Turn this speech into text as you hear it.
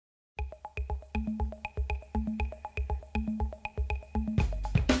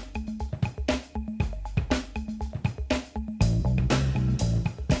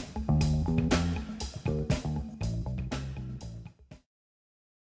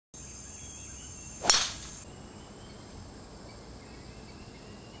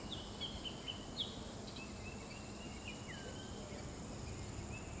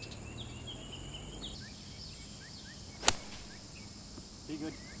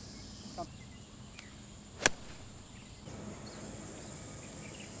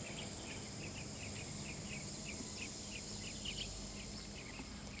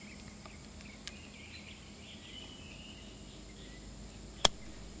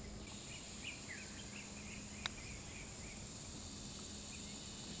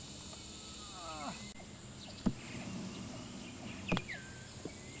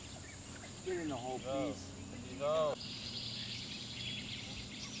please. Go.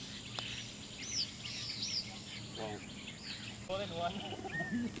 Wow. More than one.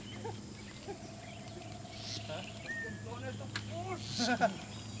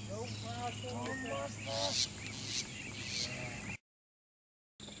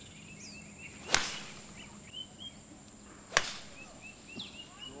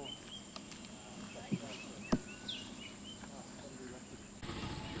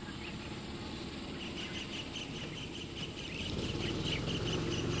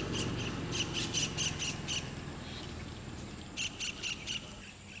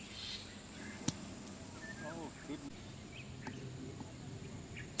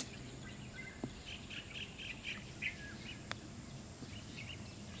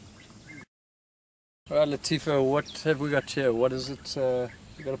 Alright Latifa, what have we got here? What is it?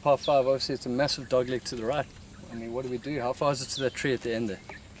 We've got a par 5, obviously it's a massive dogleg to the right. I mean, what do we do? How far is it to that tree at the end there?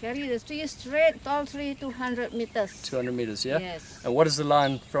 Carry the tree straight, tall tree, 200 meters. 200 meters, yeah? Yes. And what is the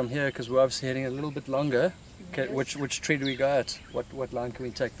line from here? Because we're obviously heading a little bit longer. Okay, Yes. which tree do we go at? What line can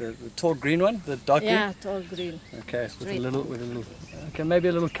we take? The tall green one? The dark green? Yeah, tall green. Okay, with a Straight. little, okay, maybe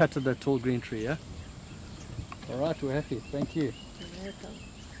a little cut to the tall green tree, yeah? Alright, we're happy, thank you. You're welcome.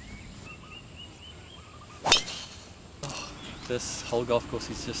 This whole golf course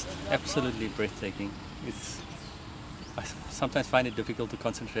is just absolutely breathtaking. I sometimes find it difficult to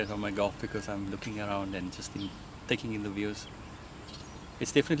concentrate on my golf because I'm looking around and just taking in the views.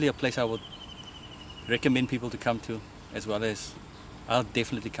 It's definitely a place I would recommend people to come to, as well as I'll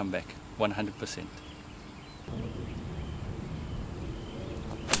definitely come back 100%.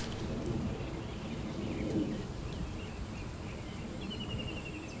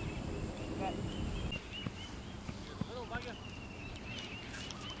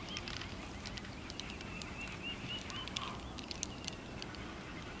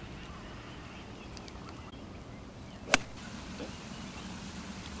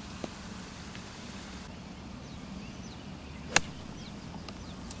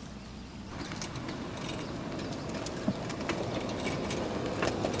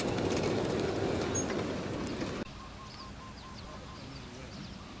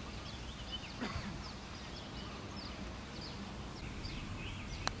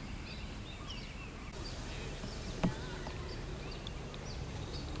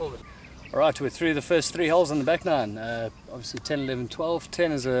 Alright, we're through the first 3 holes on the back nine. Obviously 10, 11, 12.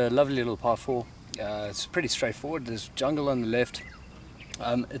 10 is a lovely little par 4. It's pretty straightforward. There's jungle on the left.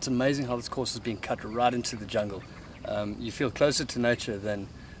 It's amazing how this course has been cut right into the jungle. You feel closer to nature than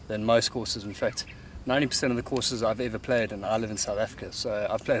most courses. In fact, 90% of the courses I've ever played, and I live in South Africa, so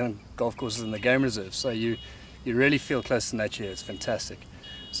I've played on golf courses in the game reserve, so you really feel close to nature here. It's fantastic.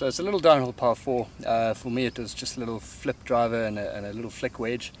 So it's a little downhill par 4. For me it was just a little flip driver and a little flick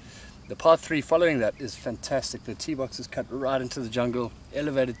wedge. The par 3 following that is fantastic. The tee box is cut right into the jungle,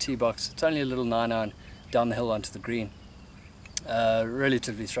 elevated tee box. It's only a little 9-iron down the hill onto the green.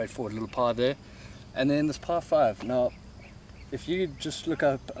 Relatively straightforward little par there. And then this par 5. Now, if you just look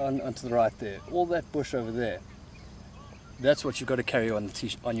up onto the right there, all that bush over there, that's what you've got to carry on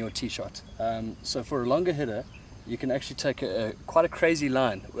your tee shot. So for a longer hitter, you can actually take quite a crazy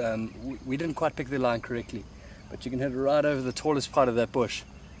line. We didn't quite pick the line correctly, but you can hit it right over the tallest part of that bush,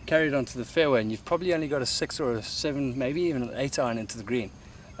 carry it onto the fairway, and you've probably only got a 6 or a 7, maybe even an 8-iron into the green.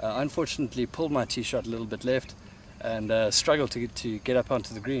 I unfortunately pulled my tee shot a little bit left and struggled to get up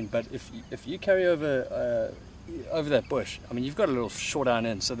onto the green. But if you carry over that bush, I mean, you've got a little short iron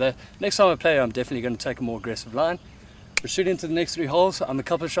in. So the next time I play, I'm definitely going to take a more aggressive line. We're shooting into the next 3 holes. I'm a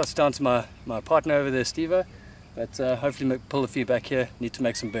couple of shots down to my partner over there, Steve, but hopefully pull a few back here. Need to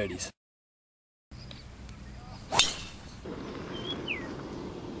make some birdies.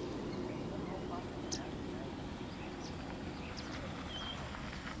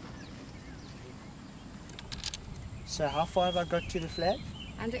 So how far have I got to the flag?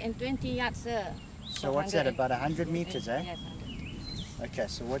 120 yards, sir. So what's that, about 100 meters, eh? Yes, 100 meters. Okay,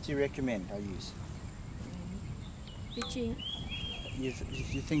 so what do you recommend I use? Pitching. You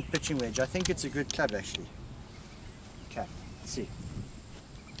think pitching wedge? I think it's a good club actually. Okay, let's see.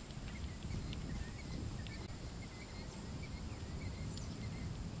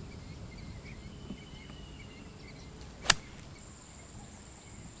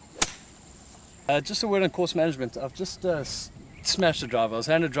 Just a word on course management. I've just smashed the driver. I was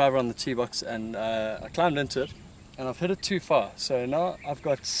handed a driver on the tee box and I climbed into it and I've hit it too far. So now I've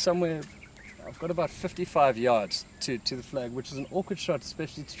got about 55 yards to the flag, which is an awkward shot,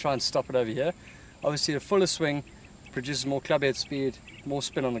 especially to try and stop it over here. Obviously a fuller swing produces more club head speed, more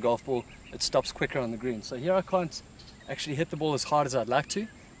spin on the golf ball. It stops quicker on the green. So here I can't actually hit the ball as hard as I'd like to,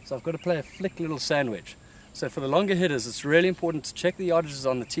 So I've got to play a flick little sandwich. So for the longer hitters, it's really important to check the yardages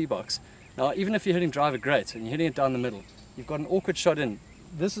on the tee box. Now, even if you're hitting driver great and you're hitting it down the middle, you've got an awkward shot in.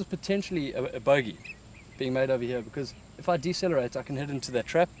 This is potentially a bogey being made over here, because if I decelerate, I can hit into that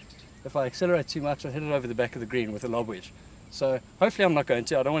trap. If I accelerate too much, I hit it over the back of the green with a lob wedge. So hopefully I'm not going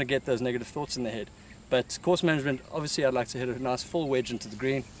to. I don't want to get those negative thoughts in the head. But course management, obviously I'd like to hit a nice full wedge into the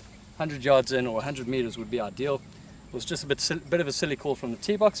green. 100 yards in or 100 meters would be ideal. It was just a bit of a silly call from the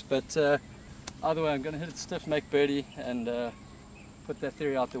tee box, but either way I'm going to hit it stiff, make birdie, and put that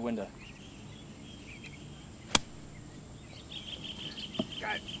theory out the window. Go.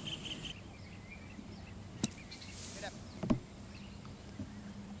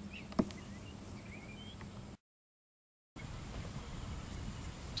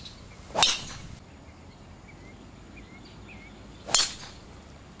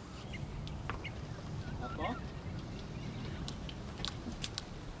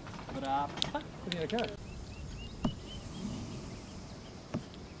 Berapa? Kira-kira.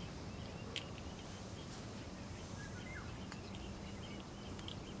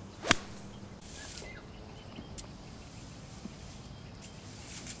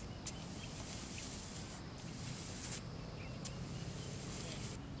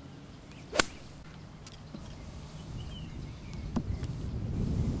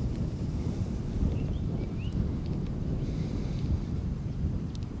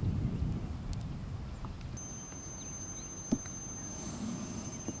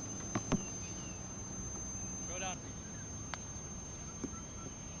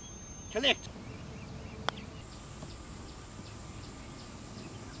 Connect.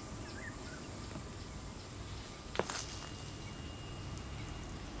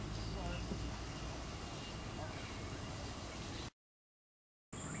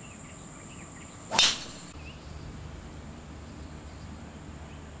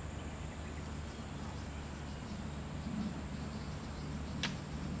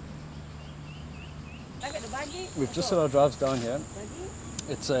 We've just set our drives down here.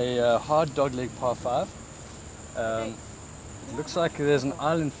 It's a hard dogleg par 5. It looks like there's an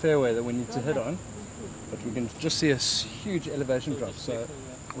island fairway that we need to hit on, but we can just see a huge elevation drop. So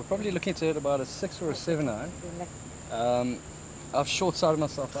we're probably looking to hit about a 6 or a 7 iron. I've short-sided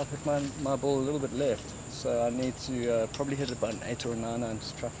myself. I've hit my ball a little bit left, so I need to probably hit about an 8 or a 9 iron,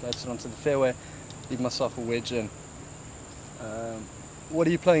 just try to float it onto the fairway, leave myself a wedge in. What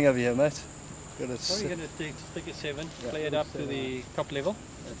are you playing over here, mate? Probably going to take a 7, Yeah, play it up to the top level.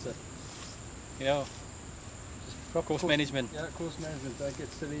 That's it. Yeah, course management. Yeah, course management. Don't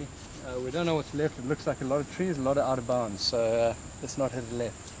get silly. We don't know what's left. It looks like a lot of trees, a lot of out of bounds. So let's not hit it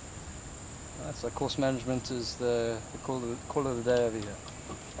left. So course management is the call of the day over here.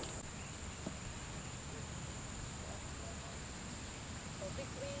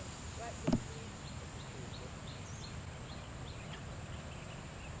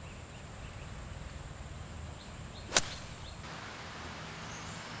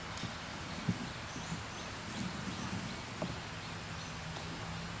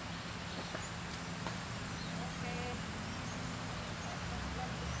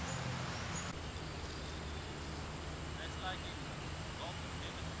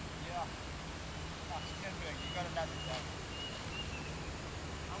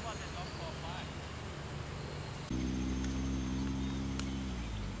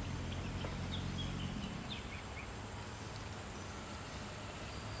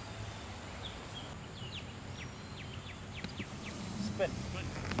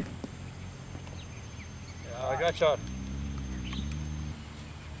 Yeah, I got shot.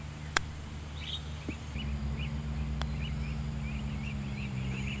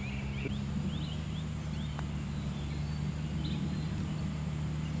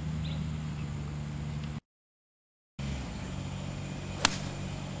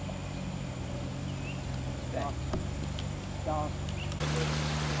 Down.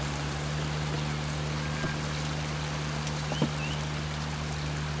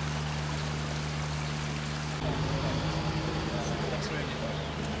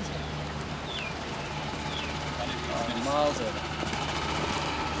 Miles over.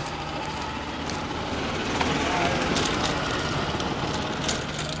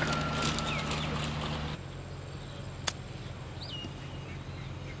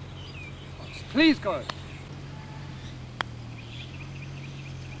 Please go.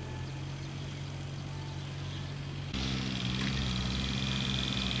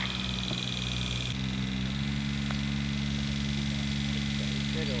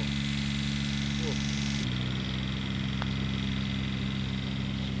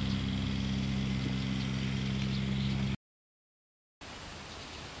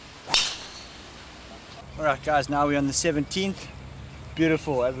 Alright guys, now we're on the 17th.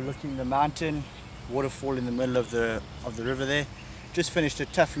 Beautiful, overlooking the mountain, waterfall in the middle of the river there. Just finished a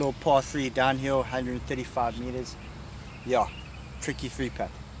tough little par 3 downhill, 135 meters. Yeah, tricky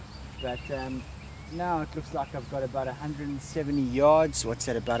 3-putt. But now it looks like I've got about 170 yards, what's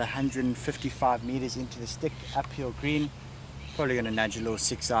that, about 155 meters into the stick, uphill green. Probably going to nudge a little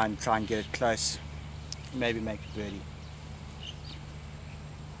 6-iron, try and get it close, maybe make a birdie.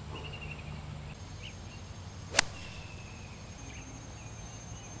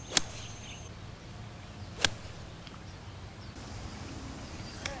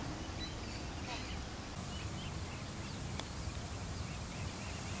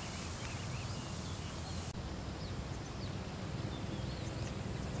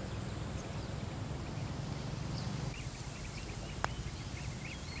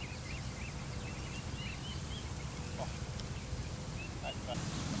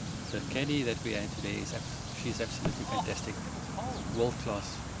 The caddy that we had today she's absolutely fantastic, world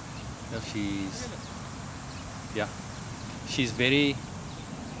class. You know, she's very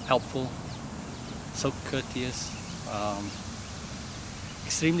helpful, so courteous,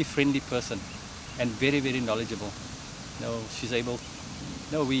 extremely friendly person, and very knowledgeable. You know, she's able.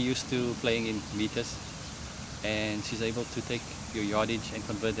 You know, we used to playing in meters, and she's able to take your yardage and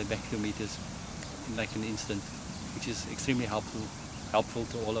convert that back to meters in like an instant, which is extremely helpful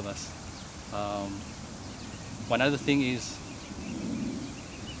to all of us. One other thing is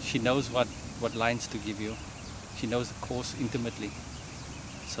she knows what lines to give you. She knows the course intimately.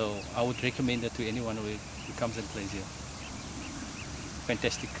 So I would recommend it to anyone who comes and plays here.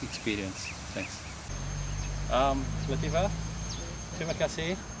 Fantastic experience. Thanks. Latifah, terima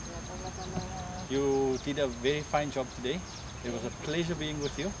kasih. You did a very fine job today. It was a pleasure being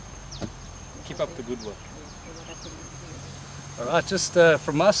with you. Keep up the good work. Alright, just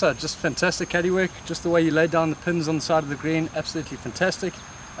from my side, just fantastic caddy work. Just the way you laid down the pins on the side of the green, absolutely fantastic.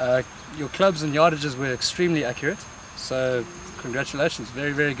 Your clubs and yardages were extremely accurate. So congratulations,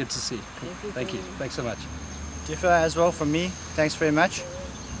 very good to see. Thank you. Thanks so much. Tifa as well from me, thanks very much.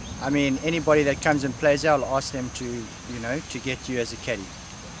 I mean, anybody that comes and plays here, I'll ask them to, you know, to get you as a caddy.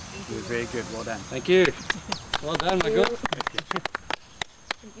 You were very good, well done. Thank you. Well done, my girl.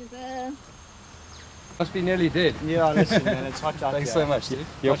 Thank you, sir. Must be nearly dead. Yeah, listen man, it's hot out Thanks here. so much, Steve.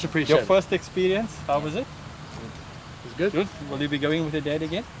 Your, Much appreciated. Your first experience, how was it? It's good. Good. Will you be going with your dad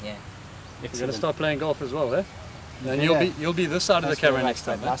again? Yeah. We're going to start playing golf as well, eh? And Yeah. you'll be this side of the That's camera all right, next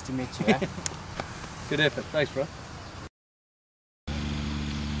time. mate. Eh? Nice to meet you. Eh? Good effort. Thanks, bro.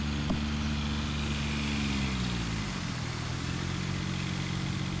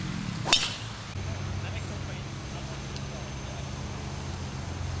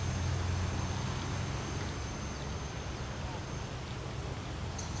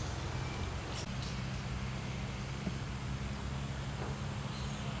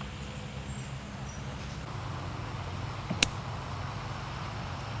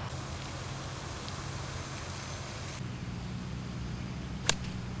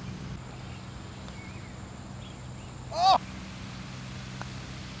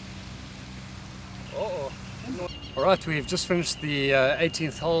 Alright, we've just finished the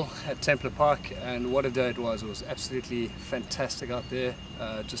 18th hole at Templar Park, and what a day it was. It was absolutely fantastic out there.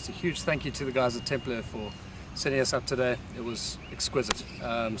 Just a huge thank you to the guys at Templar for setting us up today. It was exquisite.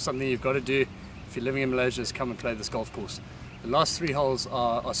 Something you've got to do if you're living in Malaysia is come and play this golf course. The last 3 holes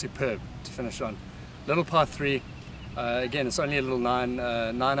are superb to finish on. Little par 3, again it's only a little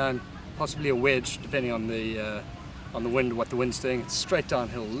 9-iron, possibly a wedge depending on the wind, what the wind's doing. It's straight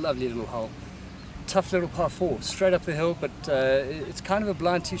downhill, lovely little hole. Tough little par 4, straight up the hill, but it's kind of a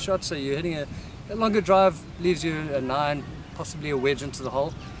blind tee shot, so you're hitting a longer drive, leaves you a 9, possibly a wedge into the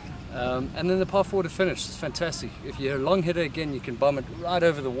hole. And then the par 4 to finish is fantastic. If you're a long hitter, again, you can bomb it right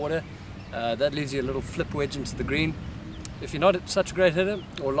over the water. That leaves you a little flip wedge into the green. If you're not such a great hitter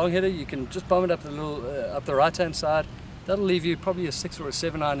or long hitter, you can just bomb it up the right hand side. That'll leave you probably a 6 or a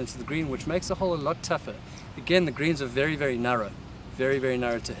 7-iron into the green, which makes the hole a lot tougher. Again, the greens are very narrow, very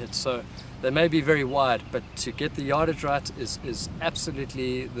narrow to hit. So they may be very wide, but to get the yardage right is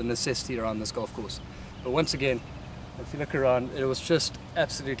absolutely the necessity around this golf course. But once again, if you look around, it was just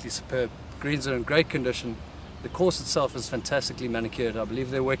absolutely superb. Greens are in great condition. The course itself is fantastically manicured. I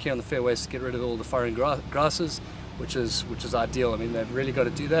believe they're working on the fairways to get rid of all the foreign grasses, which is ideal. I mean, they've really got to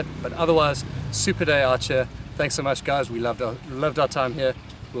do that. But otherwise, super day out here. Thanks so much, guys. We loved our time here.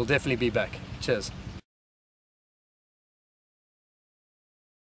 We'll definitely be back. Cheers.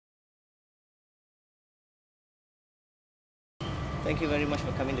 Thank you very much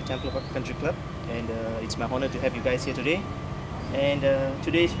for coming to Templar Park Country Club, and it's my honor to have you guys here today. And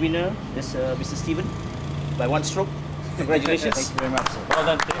today's winner is Mr. Steven. by 1 stroke. Congratulations. Thank you very much, sir. Well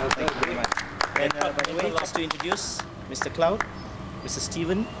done, Steve. Thank you very much. And by the way, just to introduce Mr. Claude, Mr.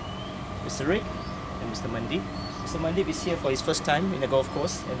 Steven, Mr. Rick, and Mr. Mandeep. Mr. Mandeep is here for his first time in a golf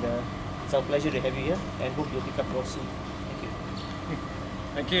course, and it's our pleasure to have you here, and hope you'll pick up golf soon. Thank you.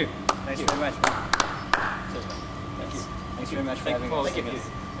 Thank you. Thanks very much. Cheers, man. Thanks very much for having us.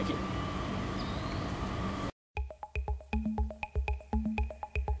 Thank you.